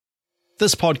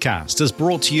This podcast is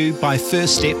brought to you by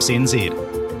First Steps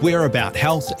NZ. We're about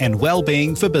health and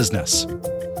well-being for business.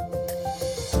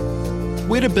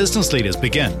 Where do business leaders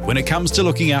begin when it comes to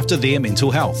looking after their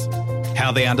mental health?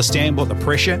 How they understand what the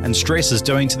pressure and stress is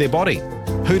doing to their body,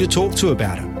 who to talk to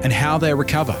about it, and how they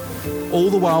recover, all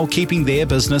the while keeping their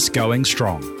business going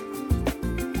strong.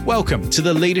 Welcome to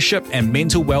the Leadership and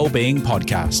Mental Wellbeing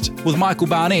Podcast with Michael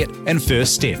Barnett and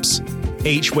First Steps.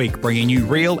 Each week bringing you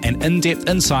real and in-depth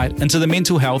insight into the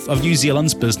mental health of New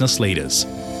Zealand's business leaders.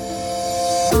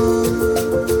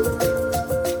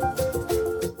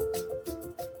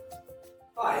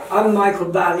 Hi, I'm Michael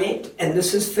Barnett and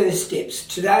this is First Steps.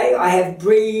 Today I have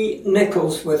Bree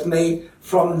Nicholls with me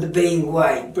from The Being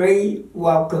Way. Bree,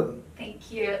 welcome.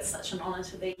 Thank you. It's such an honour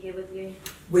to be here with you.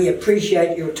 We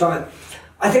appreciate your time.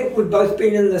 I think we've both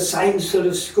been in the same sort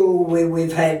of school where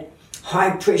we've had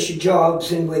high pressure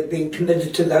jobs and we've been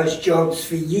committed to those jobs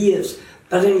for years.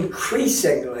 But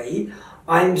increasingly,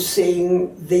 I'm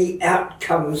seeing the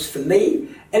outcomes for me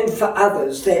and for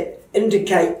others that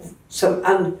indicate some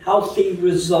unhealthy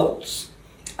results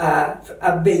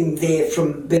are being there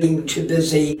from being too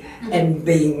busy and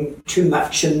being too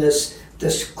much in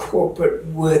this corporate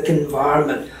work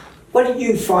environment. What are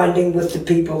you finding with the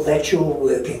people that you're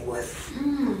working with?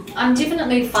 I'm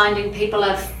definitely finding people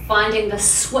are finding the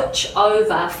switch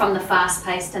over from the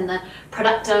fast-paced and the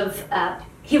productive,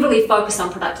 heavily focused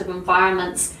on productive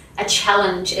environments, a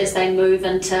challenge as they move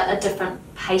into a different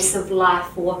pace of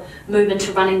life or move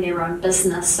into running their own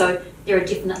business. So there are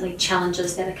definitely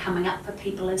challenges that are coming up for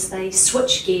people as they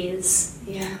switch gears.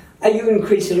 Yeah. Are you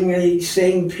increasingly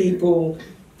seeing people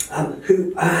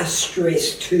who are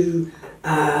stressed, who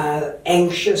are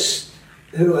anxious,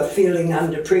 who are feeling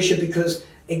under pressure? Because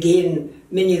again,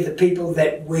 many of the people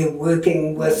that we're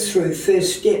working with through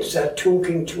First Steps are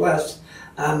talking to us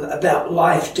about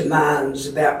life demands,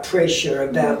 about pressure,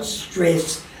 about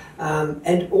stress,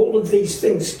 and all of these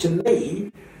things to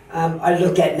me, I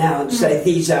look at now and say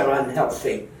these are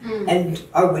unhealthy. And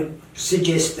I would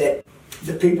suggest that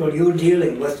the people you're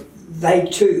dealing with, they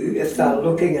too, if they're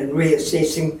looking and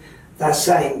reassessing, they're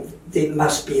saying there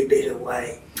must be a better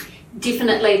way.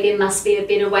 Definitely there must be a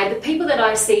better way. The people that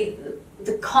I see,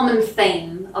 the common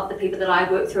theme of the people that I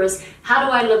work through is how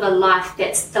do I live a life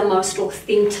that's the most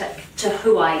authentic to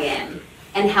who I am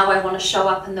and how I want to show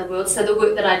up in the world. So the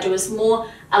work that I do is more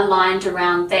aligned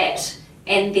around that.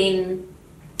 And then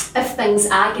if things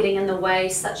are getting in the way,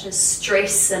 such as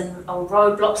stress or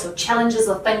roadblocks or challenges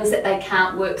or things that they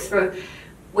can't work through,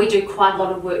 we do quite a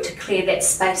lot of work to clear that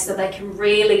space so they can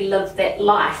really live that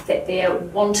life that they're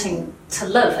wanting to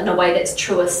live in a way that's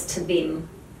truest to them.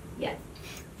 Yeah.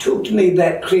 Talk to me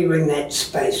about clearing that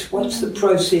space. What's the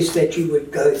process that you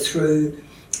would go through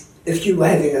if you were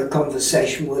having a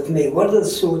conversation with me? What are the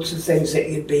sorts of things that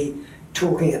you'd be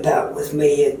talking about with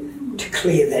me to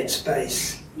clear that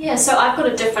space? Yeah, so I've got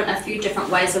a few different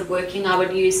ways of working. I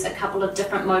would use a couple of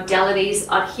different modalities.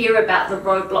 I'd hear about the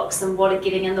roadblocks and what are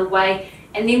getting in the way.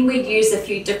 And then we'd use a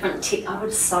few different I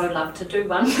would so love to do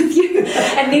one with you.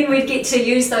 And then we'd get to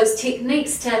use those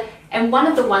techniques and one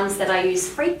of the ones that I use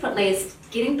frequently is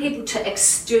getting people to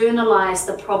externalize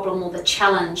the problem or the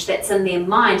challenge that's in their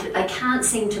mind that they can't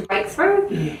seem to break through.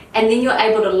 And then you're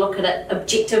able to look at it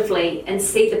objectively and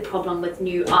see the problem with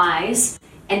new eyes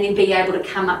and then be able to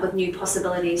come up with new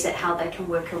possibilities at how they can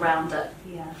work around it.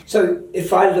 Yeah. So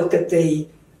if I look at the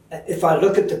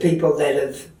people that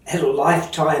have had a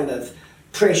lifetime of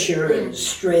pressure and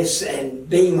stress and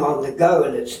being on the go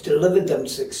and it's delivered them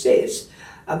success,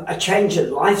 a change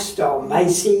in lifestyle may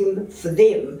seem for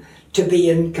them to be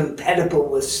incompatible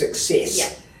with success.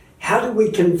 Yeah. How do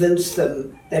we convince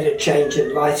them that a change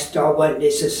in lifestyle won't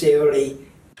necessarily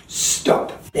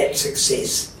stop that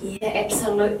success? Yeah,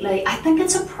 absolutely. I think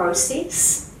it's a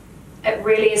process. It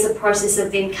really is a process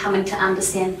of them coming to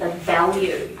understand the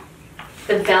value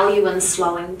in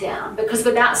slowing down. Because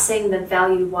without seeing the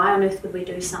value, why on earth would we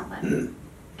do something?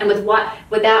 And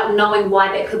without knowing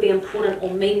why that could be important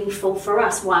or meaningful for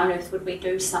us, why on earth would we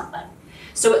do something?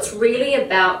 So it's really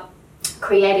about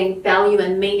creating value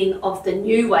and meaning of the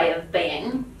new way of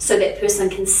being so that person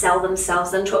can sell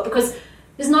themselves into it. Because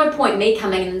there's no point me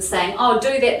coming in and saying, oh,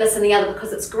 do that, this and the other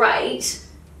because it's great.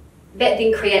 That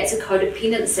then creates a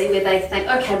codependency where they think,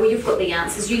 okay, well, you've got the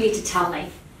answers, you need to tell me.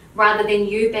 Rather than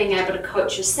you being able to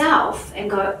coach yourself and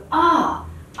go,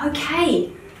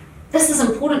 okay, this is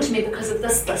important to me because of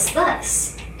this.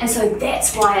 And so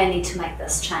that's why I need to make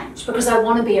this change, because I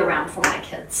want to be around for my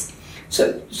kids.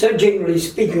 So generally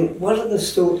speaking, what are the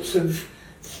sorts of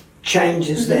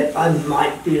changes that I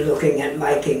might be looking at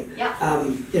making? Yeah.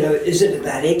 Is it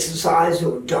about exercise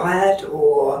or diet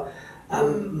or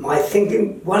my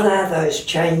thinking, what are those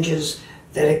changes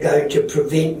that are going to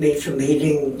prevent me from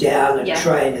heading down a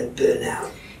train of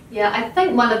burnout? Yeah, I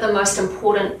think one of the most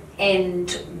important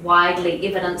and widely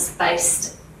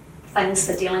evidence-based things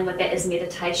for dealing with that is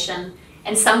meditation.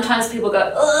 And sometimes people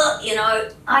go,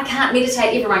 I can't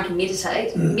meditate. Everyone can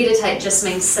meditate. Meditate just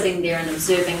means sitting there and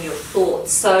observing your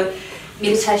thoughts. So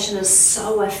meditation is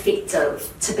so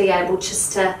effective to be able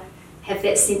just to have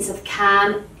that sense of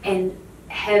calm and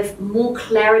have more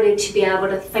clarity to be able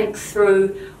to think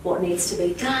through what needs to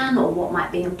be done or what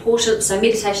might be important. So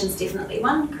meditation is definitely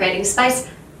one. Creating space,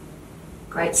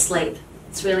 great sleep.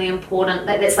 It's really important.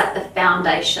 That's like the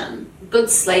foundation. Good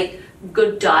sleep,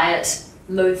 good diet,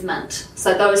 movement.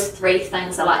 So those three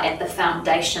things are like at the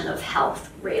foundation of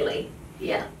health, really.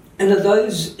 Yeah. And are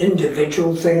those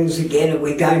individual things, again, are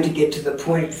we going to get to the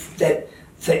point that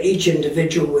for each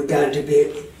individual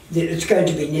it's going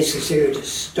to be necessary to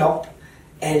stop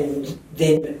and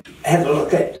then have a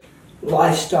look at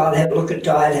lifestyle, have a look at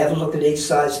diet, have a look at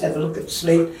exercise, have a look at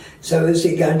sleep? So is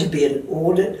there going to be an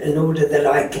audit in order that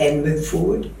I can move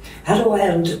forward? How do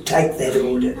I undertake that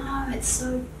audit? No, it's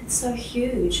so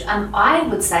huge. I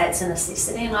would say it's a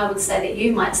necessity, and I would say that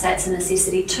you might say it's a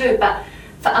necessity too, but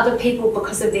for other people,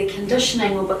 because of their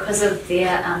conditioning or because of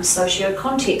their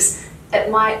socio-context, it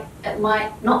might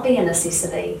not be a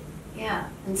necessity. Yeah.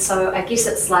 And so I guess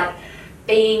it's like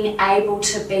being able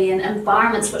to be in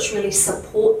environments which really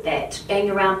support that, being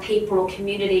around people or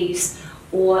communities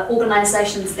or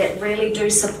organisations that really do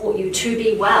support you to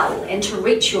be well and to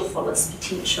reach your fullest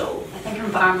potential. I think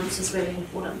environments is really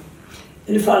important.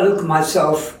 And if I look at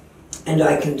myself and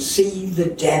I can see the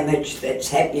damage that's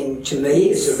happening to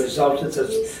me as a result of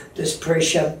this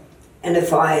pressure, and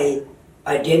if I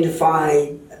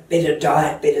identify better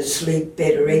diet, better sleep,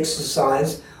 better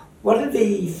exercise, what are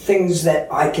the things that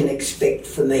I can expect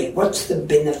for me? What's the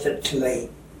benefit to me?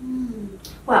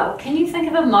 Well, can you think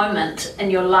of a moment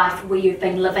in your life where you've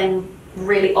been living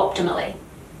really optimally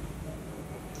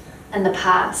in the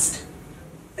past?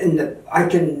 I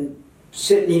can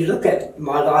certainly look at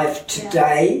my life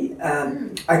today.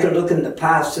 I can look in the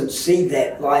past and see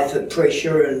that life of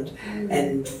pressure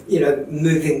and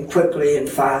moving quickly and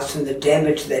fast and the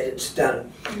damage that it's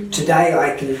done. Today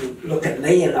I can look at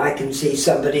me and I can see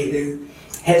somebody who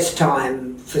has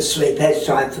time for sleep, has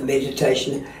time for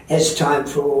meditation, has time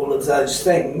for all of those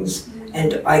things,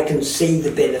 and I can see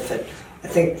the benefit. I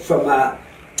think from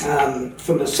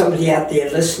somebody out there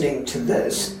listening to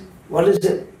this, what is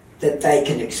it that they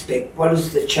can expect? What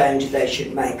is the change they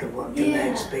should make, and what can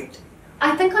they expect?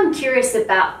 I think I'm curious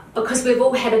about, because we've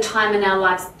all had a time in our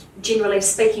lives, generally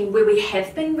speaking, where we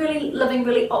have been living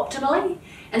really optimally.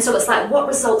 And so it's like, what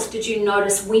results did you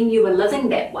notice when you were living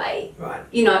that way? Right.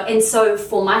 And so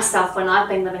for myself, when I've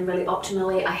been living really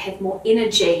optimally, I have more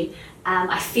energy.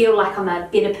 I feel like I'm a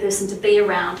better person to be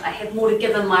around. I have more to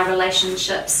give in my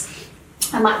relationships.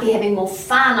 I might be having more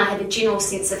fun. I have a general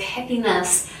sense of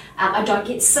happiness. I don't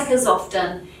get sick as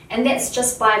often. And that's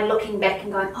just by looking back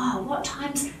and going, what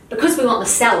times, because we want the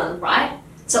selling, right?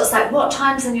 So it's like, what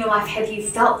times in your life have you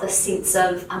felt this sense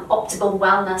of optimal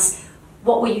wellness?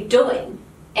 What were you doing?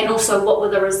 And also, what were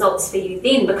the results for you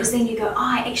then? Because then you go,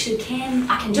 I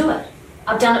can do it.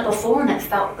 I've done it before and it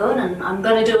felt good and I'm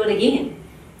going to do it again.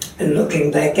 And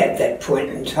looking back at that point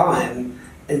in time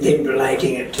and then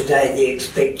relating it today, the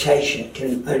expectation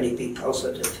can only be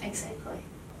positive. Exactly.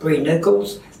 Bree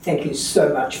Nicholls, thank you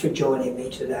so much for joining me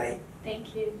today.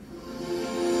 Thank you.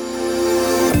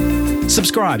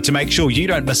 Subscribe to make sure you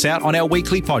don't miss out on our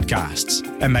weekly podcasts.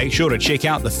 And make sure to check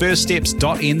out the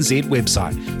firststeps.nz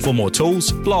website for more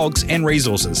tools, blogs, and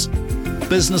resources.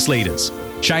 Business leaders,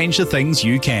 change the things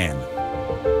you can.